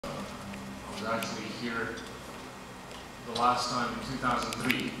was actually here the last time in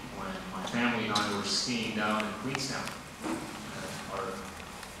 2003 when my family and I were skiing down in Queenstown. Our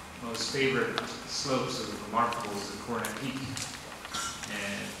most favorite slopes of the Remarkable is the Coronet Peak.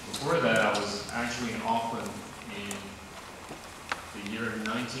 And before that, I was actually in Auckland in the year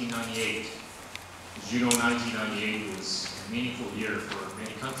 1998. As you know, 1998 was a meaningful year for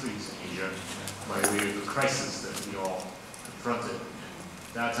many countries in Asia by way of the crisis that we all confronted.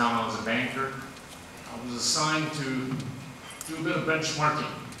 At that time, I was a banker. I was assigned to do a bit of benchmarking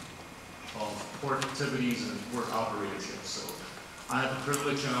of port activities and port operatorship. So I had the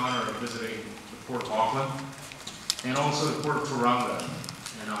privilege and honor of visiting the Port of Auckland and also the Port of Tauranga.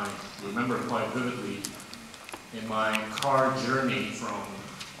 And I remember quite vividly in my car journey from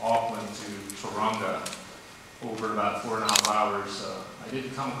Auckland to Tauranga over about 4.5 hours, I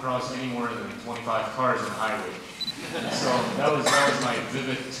didn't come across any more than 25 cars on the highway. So that was my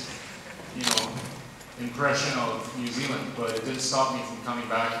vivid, impression of New Zealand. But it didn't stop me from coming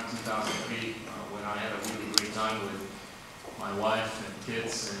back in 2003 when I had a really great time with my wife and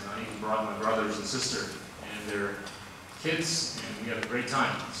kids, and I even brought my brothers and sister and their kids, and we had a great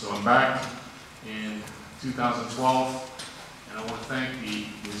time. So I'm back in 2012, and I want to thank the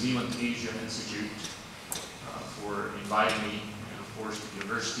New Zealand Asia Institute for inviting me, and of course the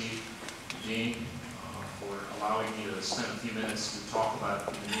university, the dean, for allowing me to spend a few minutes to talk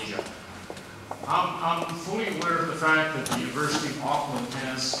about Indonesia. I'm fully aware of the fact that the University of Auckland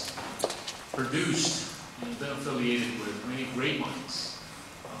has produced and been affiliated with many great minds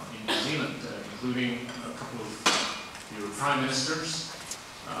in New Zealand, including a couple of your prime ministers.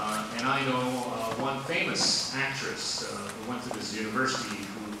 And I know one famous actress who went to this university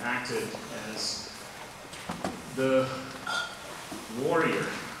who acted as the warrior,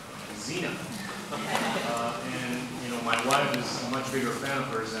 Xena. And my wife is a much bigger fan of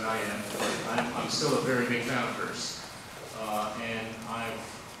hers than I am. I'm still a very big fan of hers. And I've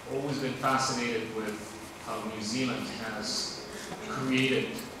always been fascinated with how New Zealand has created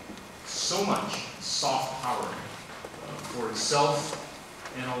so much soft power for itself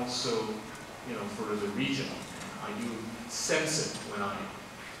and also, for the region. I do sense it when I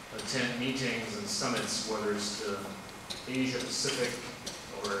attend meetings and summits, whether it's the Asia Pacific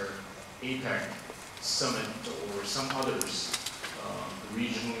or APEC summit or some others,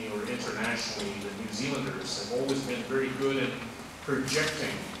 regionally or internationally. The New Zealanders have always been very good at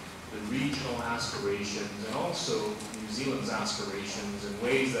projecting the regional aspirations and also New Zealand's aspirations in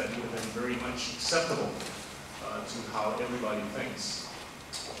ways that would have been very much acceptable to how everybody thinks.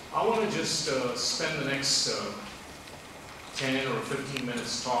 I want to just spend the next 10 or 15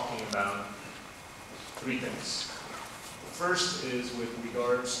 minutes talking about three things. The first is with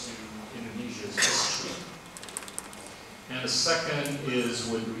regards to Indonesia's history. And the second is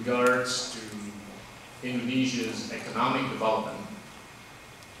with regards to Indonesia's economic development.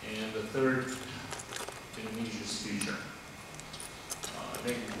 And the third, Indonesia's future. I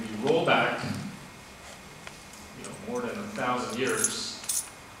think if we roll back, more than 1,000 years,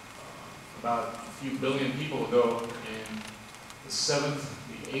 about a few billion people ago in the 7th,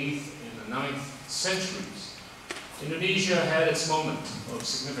 the 8th, and the 9th centuries, Indonesia had its moment of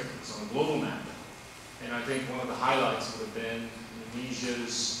significance on the global map. And I think one of the highlights would have been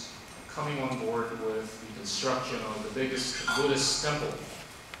Indonesia's coming on board with the construction of the biggest Buddhist temple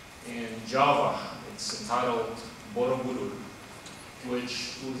in Java. It's entitled Borobudur,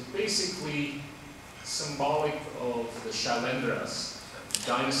 which was basically symbolic of the Shailendras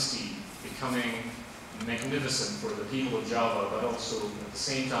dynasty becoming magnificent for the people of Java, but also at the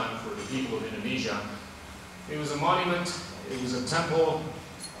same time for the people of Indonesia. It was a monument, it was a temple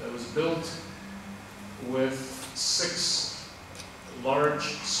that was built with 6 large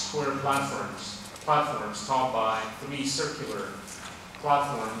square platforms topped by 3 circular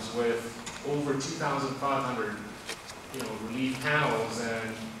platforms with over 2,500 relief panels and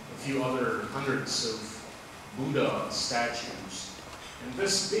a few other hundreds of Buddha statues. And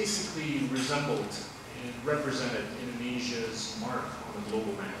this basically resembled and represented Indonesia's mark on the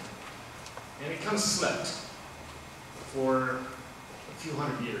global map. And it kind of slept for a few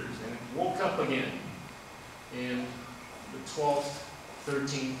hundred years, and it woke up again in the 12th,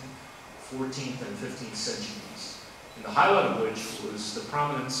 13th, 14th, and 15th centuries. And the highlight of which was the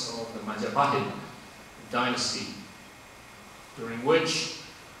prominence of the Majapahit dynasty, during which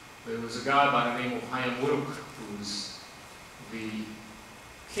there was a guy by the name of Hayam Wuruk, who was the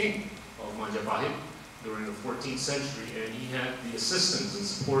king of Majapahit during the 14th century, and he had the assistance and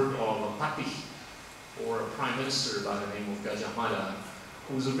support of a patih, or a prime minister by the name of Gajah Mada,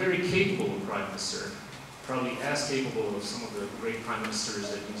 who was a very capable prime minister, probably as capable of some of the great prime ministers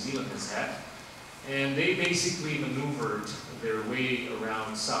that New Zealand has had. And they basically maneuvered their way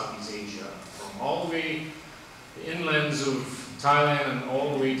around Southeast Asia, from all the way the inlands of Thailand and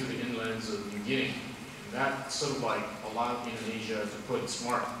all the way to the inlands of New Guinea. And that sort of like allowed Indonesia to put its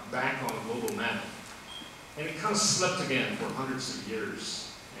mark back on the global map. And it kind of slept again for hundreds of years.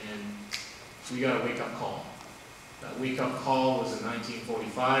 And we got a wake-up call. That wake-up call was in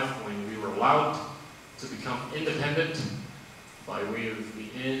 1945 when we were allowed to become independent by way of the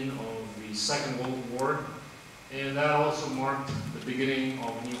end of the Second World War. And that also marked the beginning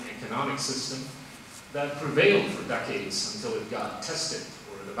of a new economic system that prevailed for decades until it got tested,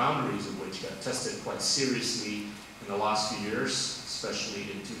 or the boundaries of which got tested quite seriously in the last few years, especially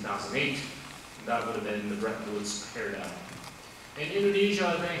in 2008. And that would have been the Bretton Woods paradigm. And Indonesia,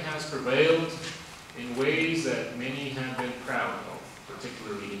 I think, has prevailed in ways that many have been proud of,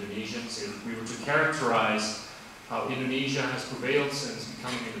 particularly Indonesians. If we were to characterize how Indonesia has prevailed since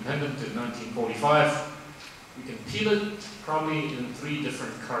becoming independent in 1945, we can peel it probably in three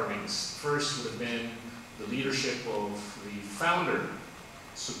different carvings. First would have been the leadership of the founder,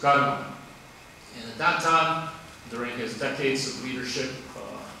 Sukarno. And at that time, during his decades of leadership,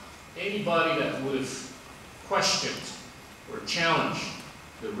 anybody that would have questioned or challenged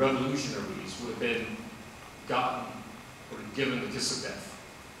the revolutionaries would have been gotten or given the kiss of death.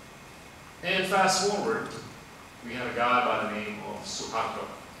 And fast forward, we had a guy by the name of Suharto,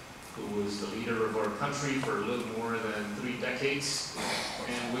 who was the leader of our country for a little more than 3 decades.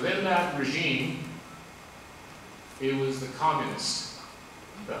 And within that regime, it was the communist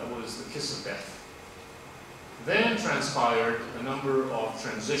that was the kiss of death. Then transpired a number of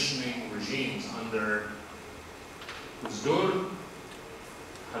transitioning regimes under Gus Dur,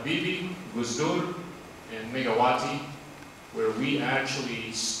 Habibie, Gus Dur, and Megawati, where we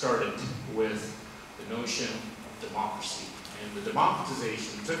actually started with the notion of democracy. And the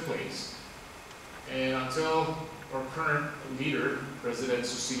democratization took place. And until our current leader, President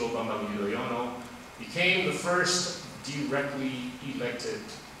Susilo Bambang Yudhoyono, became the first directly elected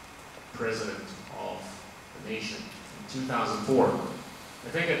president of the nation in 2004. I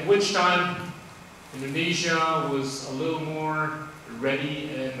think at which time Indonesia was a little more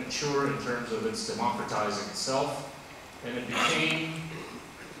ready and mature in terms of its democratizing itself, and it became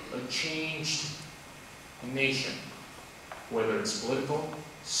a changed nation, whether it's political,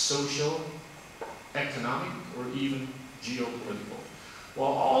 social, economic, or even geopolitical.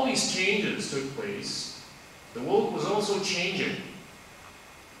 While all these changes took place, the world was also changing.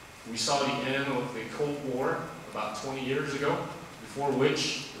 We saw the end of the Cold War about 20 years ago, before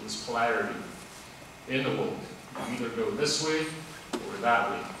which there was polarity in the world. You either go this way or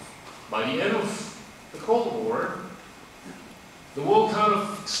that way. By the end of the Cold War, the world kind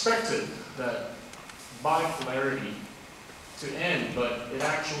of expected that bipolarity to end, but it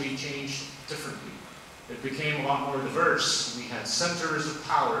actually changed differently. It became a lot more diverse. We had centers of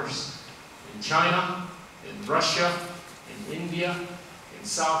powers in China, in Russia, in India, in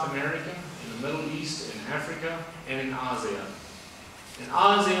South America, in the Middle East, in Africa, and in ASEAN. And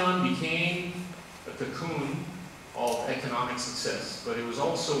ASEAN became a cocoon of economic success, but it was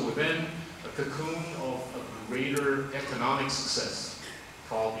also within a cocoon of a greater economic success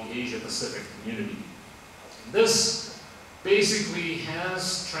called the Asia-Pacific community. This basically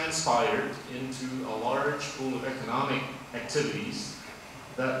has transpired into a large pool of economic activities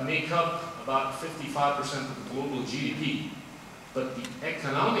that make up about 55% of the global GDP. But the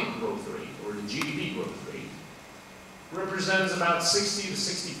economic growth rate, or the GDP growth rate, represents about 60 to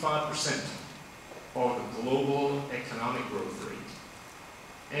 65% of the global economic growth rate.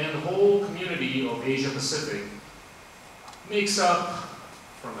 And the whole community of Asia-Pacific makes up,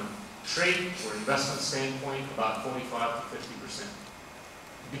 from a trade or investment standpoint, about 45 to 50%.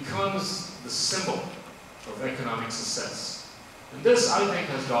 It becomes the symbol of economic success. And this, I think,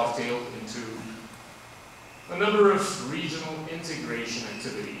 has dovetailed into a number of regional integration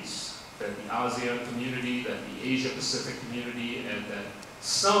activities that the ASEAN community, that the Asia-Pacific community, and that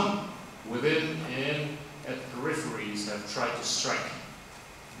some within and at peripheries have tried to strike.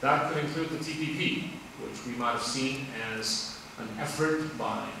 That could include the TPP, which we might have seen as an effort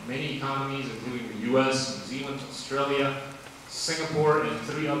by many economies, including the US, New Zealand, Australia, Singapore, and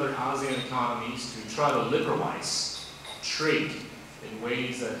 3 other ASEAN economies, to try to liberalize trade in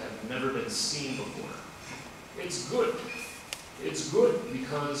ways that have never been seen before. It's good. It's good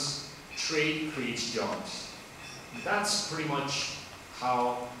because trade creates jobs. That's pretty much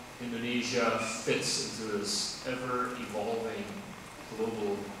how Indonesia fits into this ever-evolving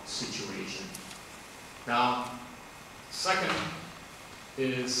global situation. Now, second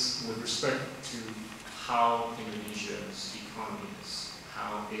is with respect to how Indonesia's economy is,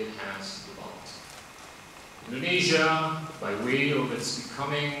 how it has developed. Indonesia, by way of its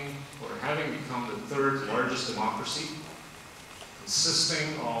becoming, or having become the third largest democracy,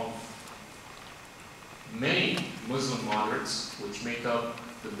 consisting of many Muslim moderates, which make up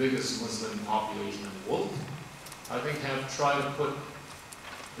the biggest Muslim population in the world, I think have tried to put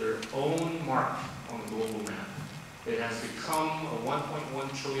their own mark on the global map. It has become a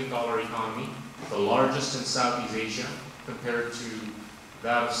 $1.1 trillion economy, the largest in Southeast Asia, compared to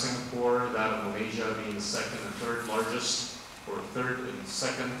that of Singapore, that of Malaysia being the second and third largest, or third and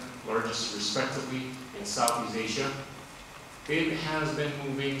second largest respectively in Southeast Asia. It has been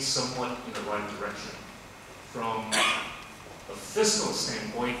moving somewhat in the right direction. From a fiscal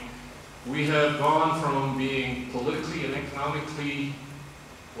standpoint, we have gone from being politically and economically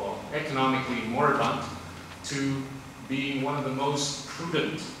moribund to being one of the most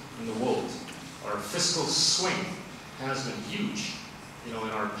prudent in the world. Our fiscal swing has been huge, in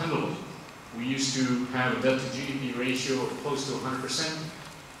our pendulum. We used to have a debt to GDP ratio of close to 100%,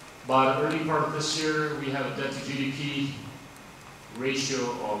 but early part of this year, we have a debt to GDP ratio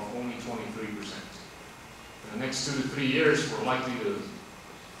of only 23%. In the next 2 to 3 years, we're likely to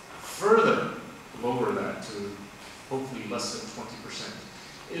further lower that to hopefully less than 20%.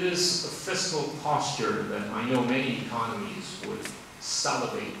 It is a fiscal posture that I know many economies would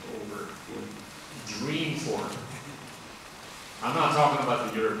salivate over, would dream for. I'm not talking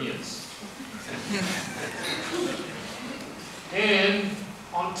about the Europeans. And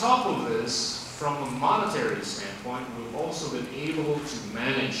on top of this, from a monetary standpoint, we've also been able to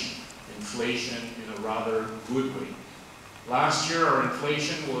manage inflation in a rather good way. Last year, our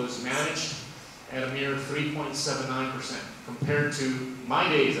inflation was managed at a mere 3.79%, compared to my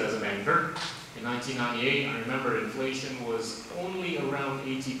days as a banker. In 1998, I remember inflation was only around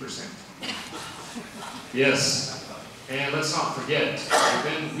 80%. Yes, and let's not forget,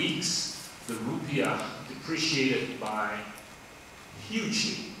 within weeks, the rupiah depreciated by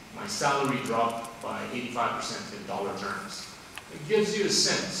hugely. My salary dropped by 85% in dollar terms. It gives you a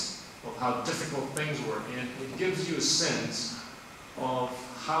sense of how difficult things were, and it gives you a sense of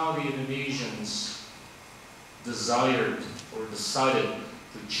how the Indonesians desired or decided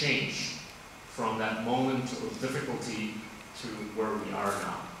to change from that moment of difficulty to where we are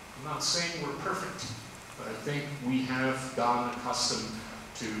now. I'm not saying we're perfect, but I think we have gotten accustomed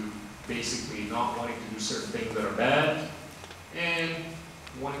to basically not wanting to do certain things that are bad and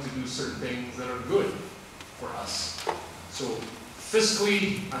wanting to do certain things that are good for us. So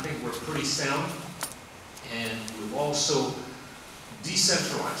fiscally, I think we're pretty sound, and we've also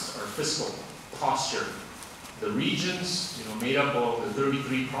decentralized our fiscal posture. The regions, made up of the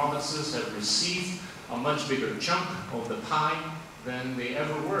 33 provinces have received a much bigger chunk of the pie than they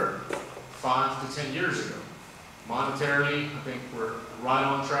ever were 5 to 10 years ago. Monetarily, I think we're right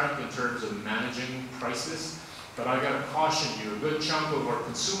on track in terms of managing prices, but I gotta caution you, a good chunk of our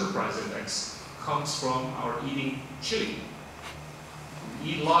consumer price index comes from our eating chili.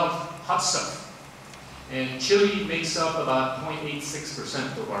 We eat a lot of hot stuff, and chili makes up about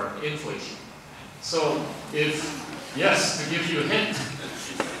 0.86% of our inflation. So yes, to give you a hint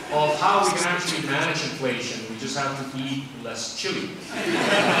of how we can actually manage inflation, we just have to eat less chili.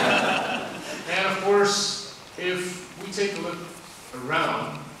 And of course, if we take a look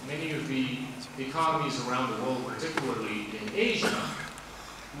around, many of the economies around the world, particularly in Asia,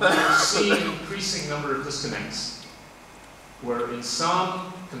 we're seeing an increasing number of disconnects, where in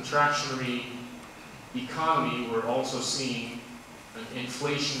some contractionary economy, we're also seeing an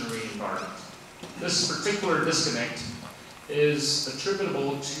inflationary environment. This particular disconnect is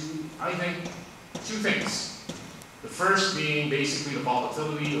attributable to, I think, 2 things. The first being basically the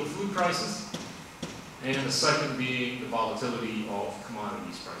volatility of food prices, and the second being the volatility of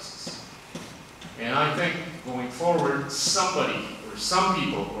commodities prices. And I think going forward, somebody, or some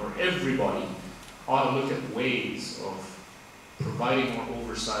people, or everybody ought to look at ways of providing more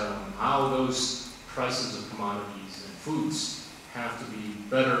oversight on how those prices of commodities and foods have to be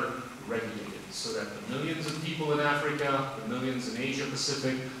better regulated, so that the millions of people in Africa, the millions in Asia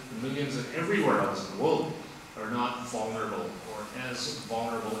Pacific, the millions in everywhere else in the world are not vulnerable, or as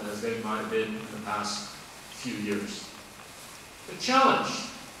vulnerable as they might have been in the past few years. The challenge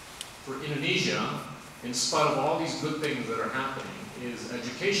for Indonesia, in spite of all these good things that are happening, is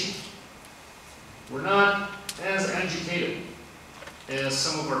education. We're not as educated as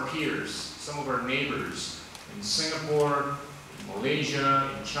some of our peers, some of our neighbors in Singapore, in Malaysia,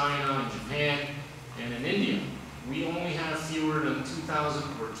 in China, in Japan, and in India. We only have fewer than 2,000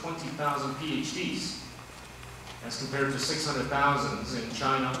 or 20,000 PhDs, as compared to 600,000 in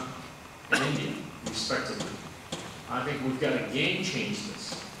China and India. respectively. I think we've got to game change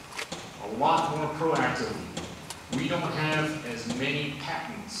this a lot more proactively. We don't have as many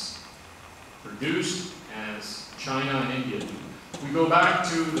patents produced as China and India do. We go back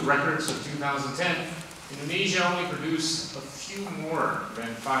to the records of 2010, Indonesia only produced a few more than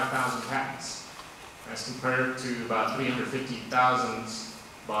 5,000 patents, as compared to about 350,000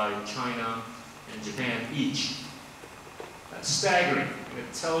 by China and Japan each. That's staggering.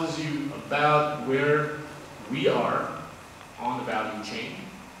 It tells you about where we are on the value chain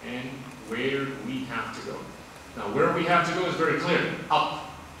and where we have to go. Now, where we have to go is very clear,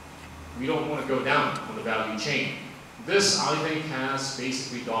 up. We don't want to go down on the value chain. This, I think, has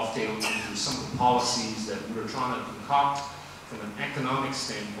basically dovetailed into some of the policies that we're trying to concoct from an economic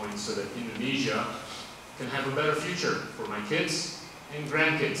standpoint so that Indonesia can have a better future for my kids and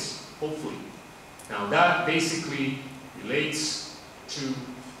grandkids, hopefully. Now, that basically relates to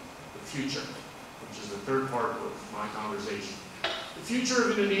the future, which is the third part of my conversation. The future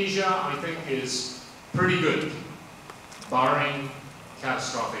of Indonesia, I think, is pretty good, barring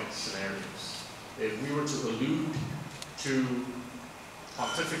catastrophic scenarios. If we were to allude to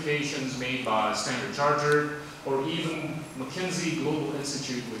pontifications made by Standard Chartered, or even McKinsey Global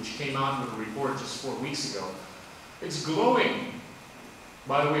Institute, which came out with a report just 4 weeks ago, it's glowing.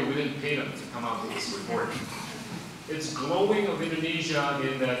 By the way, we didn't pay them to come out with this report. It's glowing of Indonesia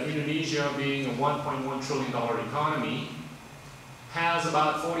in that Indonesia, being a $1.1 trillion economy, has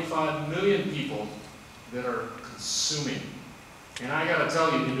about 45 million people that are consuming. And I gotta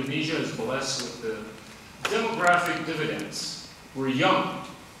tell you, Indonesia is blessed with the demographic dividends. We're young.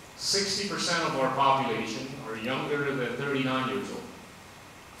 60% of our population are younger than 39 years old.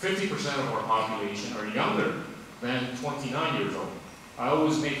 50% of our population are younger than 29 years old. I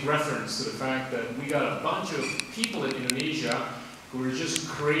always make reference to the fact that we got a bunch of people in Indonesia who are just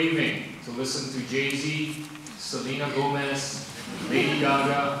craving to listen to Jay-Z, Selena Gomez, Lady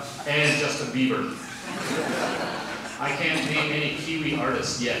Gaga, and Justin Bieber. I can't name any Kiwi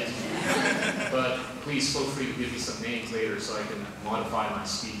artists yet, but please feel free to give me some names later so I can modify my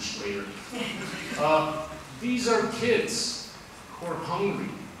speech later. These are kids who are hungry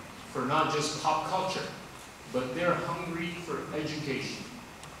for not just pop culture, but they're hungry for education.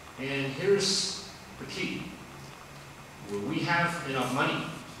 And here's the key. Will we have enough money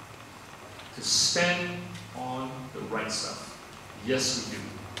to spend on the right stuff? Yes, we do.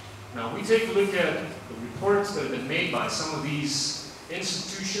 Now, we take a look at the reports that have been made by some of these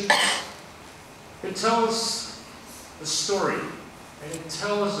institutions. It tells the story, and it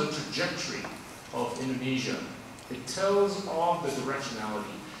tells the trajectory of Indonesia. It tells of the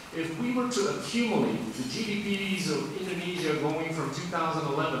directionality. If we were to accumulate the GDPs of Indonesia going from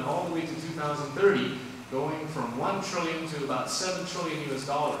 2011 all the way to 2030, going from 1 trillion to about 7 trillion US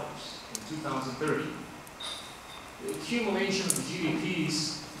dollars in 2030, the accumulation of the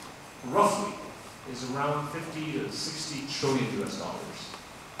GDPs roughly is around 50 to 60 trillion US dollars.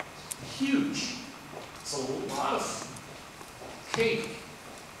 Huge. It's a lot of cake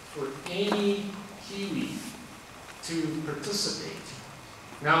for any Kiwi to participate.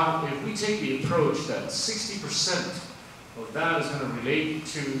 Now, if we take the approach that 60% of that is going to relate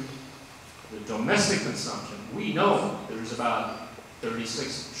to the domestic consumption, we know there's about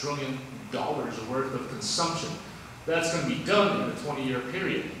 $36 trillion worth of consumption. That's going to be done in a 20-year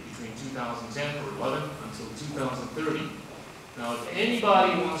period between 2010 or 11 until 2030. Now, if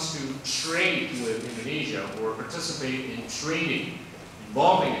anybody wants to trade with Indonesia or participate in trading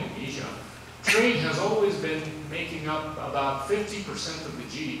involving Indonesia, trade has always been making up about 50% of the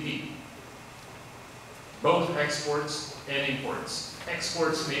GDP, both exports and imports.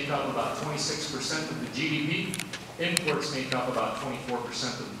 Exports make up about 26% of the GDP. Imports make up about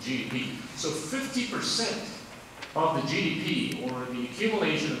 24% of the GDP. So 50% of the GDP, or the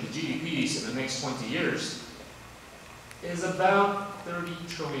accumulation of the GDPs in the next 20 years, is about 30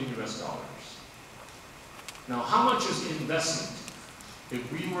 trillion US dollars. Now, how much is investment? If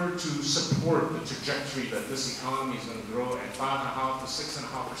we were to support the trajectory that this economy is going to grow at 5.5% to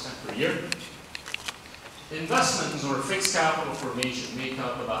 6.5% per year, investments or fixed capital formation make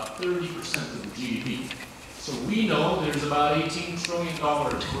up about 30% of the GDP. So we know there's about $18 trillion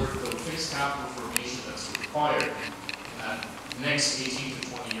worth of fixed capital formation that's required in that next 18 to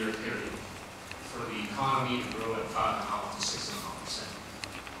 20 year period for the economy to grow at 5.5% to 6.5%.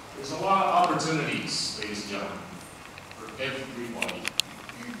 There's a lot of opportunities, ladies and gentlemen, for everybody.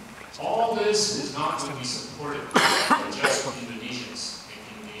 All this is not going to be supported by just Indonesians in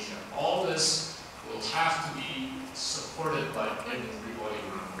Indonesia. All this will have to be supported by everybody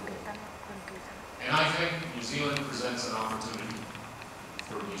around the world. And I think New Zealand presents an opportunity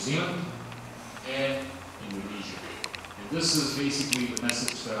for New Zealand and this is basically the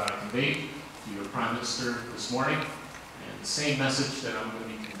message that I conveyed to your Prime Minister this morning, and the same message that I'm going to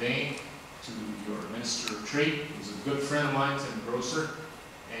be conveying to your Minister of Trade, who's a good friend of mine, Tim Grosser,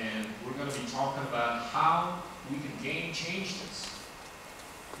 and we're going to be talking about how we can change this.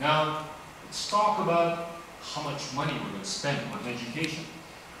 Now, let's talk about how much money we're going to spend on education.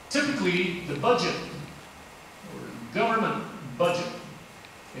 Typically, the budget, or government budget,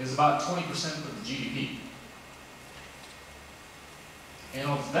 is about 20% of the GDP. And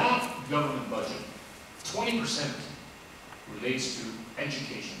of that government budget, 20% relates to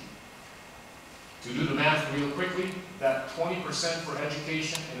education. To do the math real quickly, that 20% for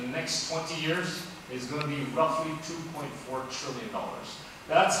education in the next 20 years is going to be roughly $2.4 trillion.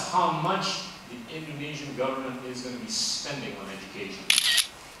 That's how much the Indonesian government is going to be spending on education.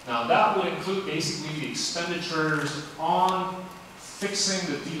 Now that would include basically the expenditures on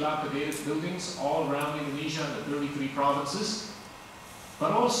fixing the dilapidated buildings all around Indonesia and the 33 provinces,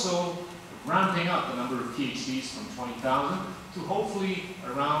 but also ramping up the number of PhDs from 20,000 to hopefully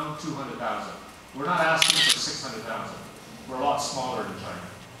around 200,000. We're not asking for 600,000. We're a lot smaller than China.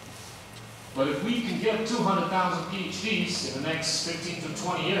 But if we can get 200,000 PhDs in the next 15 to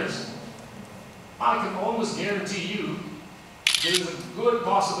 20 years, I can almost guarantee you there's a good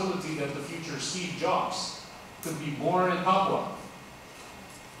possibility that the future Steve Jobs could be born in Papua.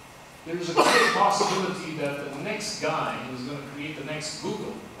 There's a good possibility that the next guy who's going to create the next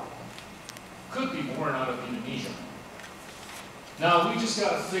Google could be born out of Indonesia. Now, we just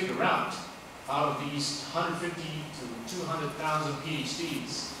got to figure out of these 150 to 200,000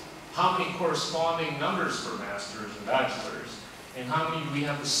 PhDs, how many corresponding numbers for masters and bachelors, and how many we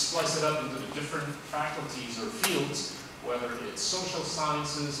have to slice it up into the different faculties or fields, whether it's social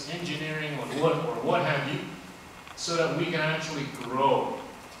sciences, engineering, or what have you, so that we can actually grow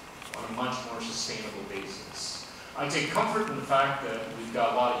on a much more sustainable basis. I take comfort in the fact that we've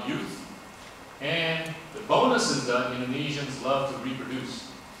got a lot of youth, and the bonus is that Indonesians love to reproduce.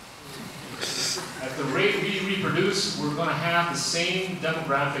 At the rate we reproduce, we're going to have the same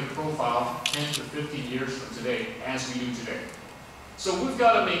demographic profile 10 to 15 years from today as we do today. So we've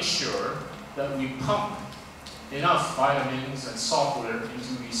got to make sure that we pump enough vitamins and software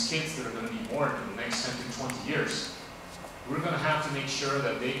into these kids that are going to be born in the next 10 to 20 years. We're going to have to make sure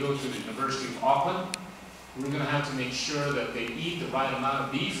that they go to the University of Auckland. We're going to have to make sure that they eat the right amount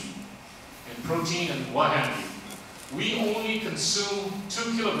of beef and protein and what have you. We only consume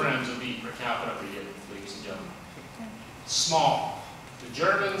 2 kilograms of beef per capita per year, ladies and gentlemen. Small. The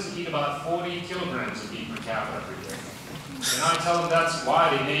Germans eat about 40 kilograms of beef per capita per year. And I tell them that's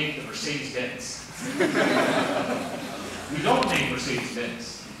why they make the Mercedes-Benz. We don't make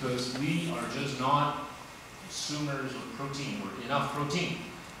Mercedes-Benz because we are just not consumers of protein, or enough protein.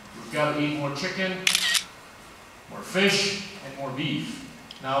 We've got to eat more chicken, more fish, and more beef.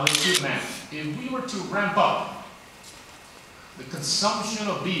 Now let's do the math. If we were to ramp up the consumption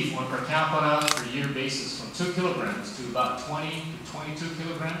of beef on per capita per year basis from 2 kilograms to about 20 to 22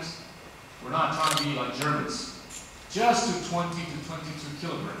 kilograms, we're not trying to be like Germans, just to 20 to 22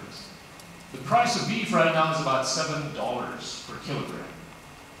 kilograms. The price of beef right now is about $7 per kilogram.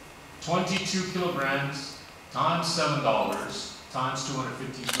 22 kilograms times $7 times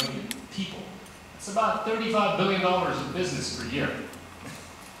 250 million people. It's about $35 billion of business per year.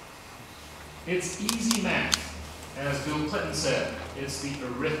 It's easy math. As Bill Clinton said, it's the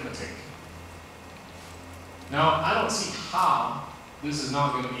arithmetic. Now, I don't see how this is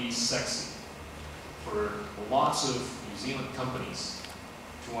not going to be sexy for lots of New Zealand companies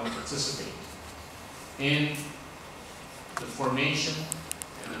to want to participate in the formation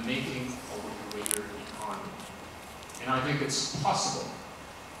and the making of a greater economy. And I think it's possible,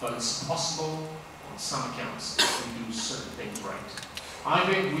 but it's possible on some accounts if we do certain things right. I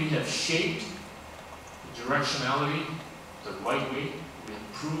think we have shaped directionality the right way. We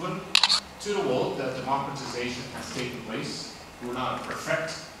have proven to the world that democratization has taken place. We're not a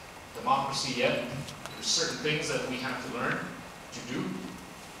perfect democracy yet. There's certain things that we have to learn to do.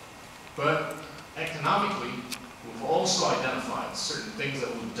 But economically, we've also identified certain things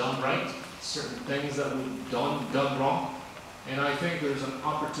that we've done right, certain things that we've done wrong. And I think there's an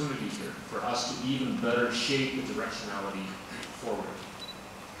opportunity here for us to even better shape the directionality forward.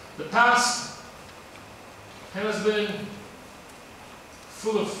 The past has been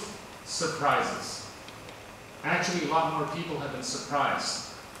full of surprises. Actually, a lot more people have been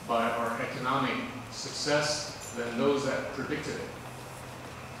surprised by our economic success than those that predicted it.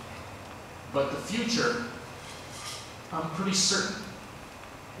 But the future, I'm pretty certain,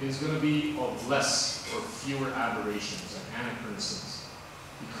 is going to be of less or fewer aberrations and anachronisms,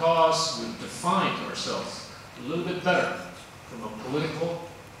 because we've defined ourselves a little bit better from a political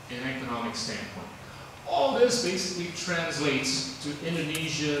and economic standpoint. All this basically translates to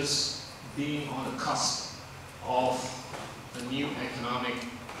Indonesia's being on the cusp of a new economic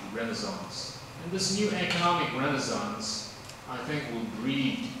renaissance. And this new economic renaissance, I think, will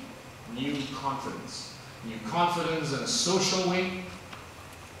breed new confidence. New confidence in a social way,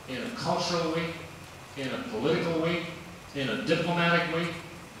 in a cultural way, in a political way, in a diplomatic way,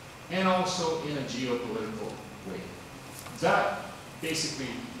 and also in a geopolitical way. That, basically,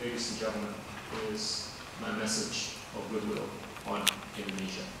 ladies and gentlemen, is my message of goodwill on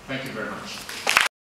Indonesia. Thank you very much.